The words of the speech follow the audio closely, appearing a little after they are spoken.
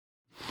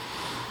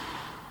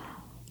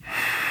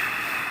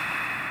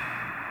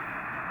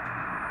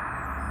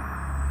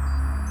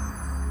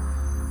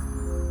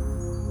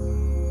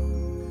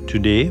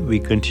Today, we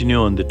continue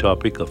on the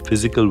topic of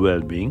physical well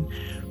being,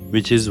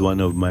 which is one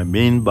of my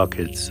main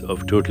buckets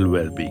of total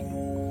well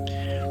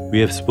being. We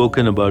have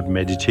spoken about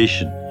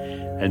meditation,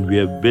 and we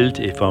have built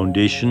a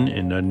foundation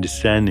in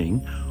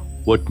understanding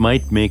what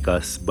might make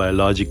us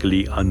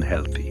biologically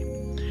unhealthy.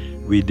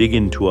 We dig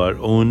into our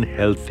own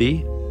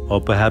healthy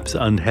or perhaps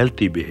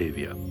unhealthy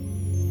behavior.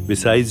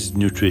 Besides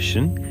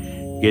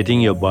nutrition,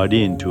 getting your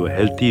body into a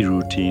healthy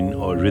routine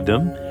or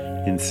rhythm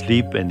in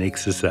sleep and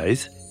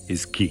exercise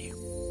is key.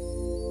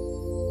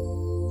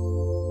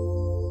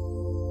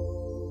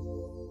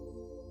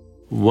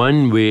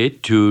 One way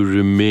to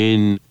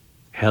remain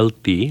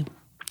healthy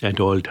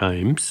at all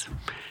times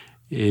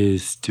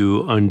is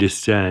to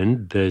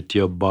understand that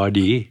your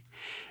body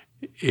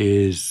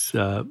is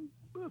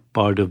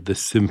part of the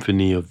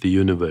symphony of the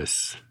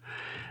universe.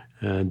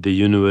 The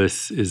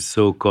universe is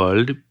so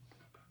called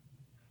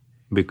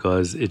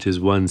because it is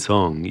one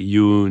song,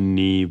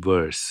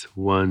 universe,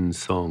 one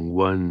song,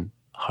 one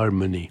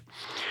harmony.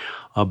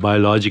 Our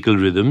biological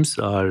rhythms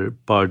are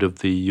part of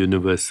the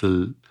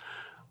universal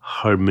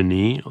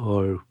harmony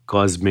or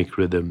cosmic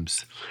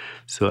rhythms.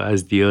 So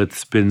as the earth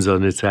spins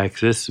on its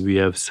axis, we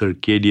have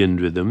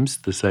circadian rhythms,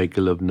 the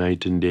cycle of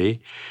night and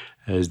day.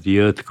 As the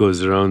earth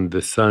goes around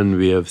the sun,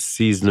 we have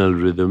seasonal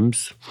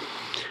rhythms,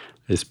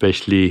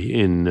 especially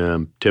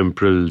in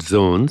temporal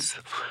zones.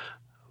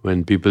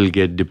 When people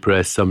get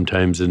depressed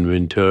sometimes in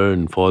winter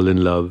and fall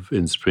in love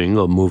in spring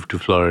or move to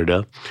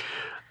Florida,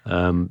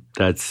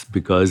 that's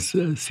because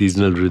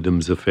seasonal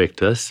rhythms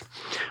affect us.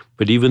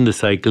 But even the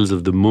cycles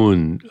of the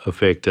moon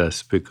affect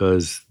us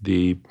because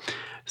the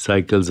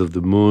cycles of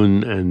the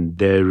moon and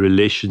their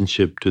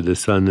relationship to the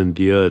sun and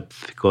the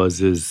earth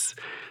causes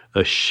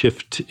a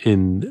shift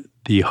in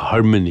the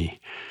harmony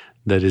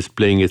that is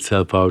playing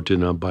itself out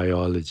in our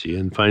biology.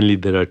 And finally,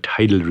 there are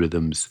tidal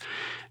rhythms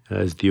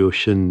as the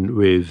ocean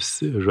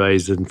waves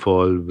rise and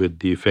fall with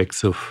the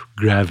effects of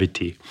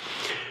gravity.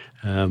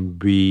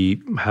 We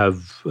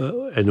have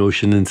an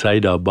ocean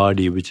inside our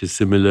body, which is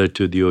similar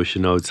to the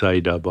ocean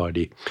outside our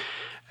body,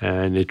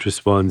 and it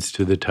responds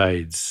to the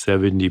tides.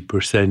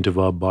 70% of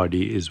our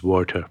body is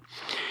water.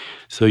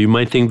 So you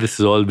might think this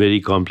is all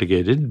very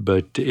complicated,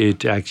 but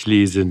it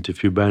actually isn't.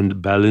 If you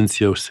balance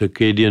your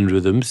circadian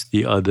rhythms,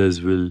 the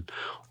others will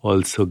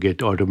also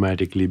get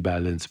automatically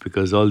balanced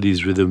because all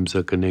these rhythms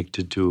are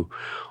connected to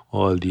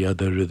all the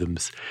other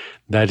rhythms.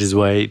 That is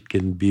why it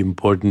can be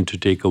important to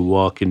take a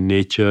walk in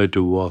nature,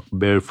 to walk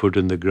barefoot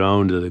on the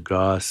ground or the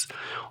grass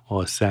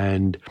or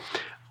sand,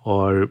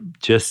 or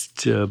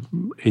just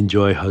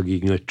enjoy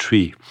hugging a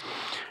tree.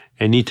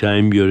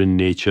 Anytime you're in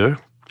nature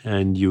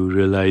and you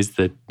realize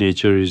that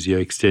nature is your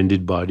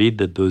extended body,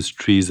 that those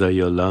trees are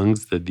your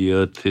lungs, that the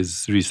earth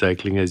is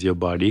recycling as your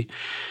body,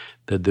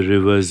 that the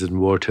rivers and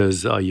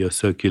waters are your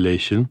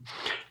circulation,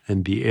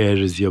 and the air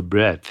is your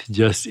breath.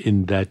 Just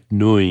in that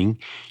knowing,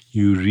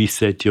 you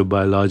reset your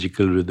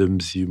biological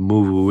rhythms, you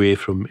move away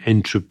from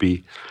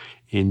entropy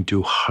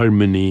into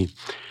harmony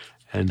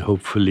and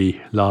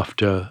hopefully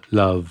laughter,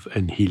 love,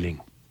 and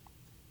healing.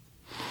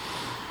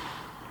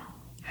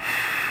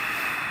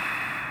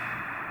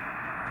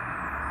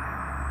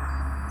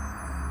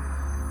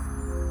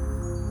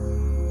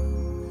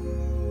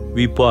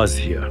 We pause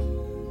here.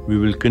 We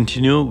will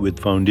continue with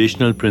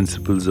foundational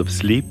principles of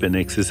sleep and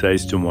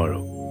exercise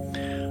tomorrow.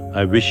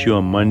 I wish you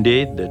a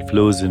Monday that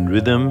flows in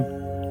rhythm.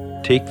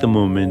 Take the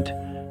moment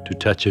to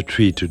touch a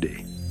tree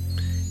today.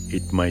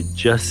 It might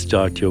just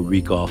start your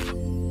week off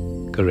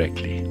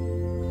correctly.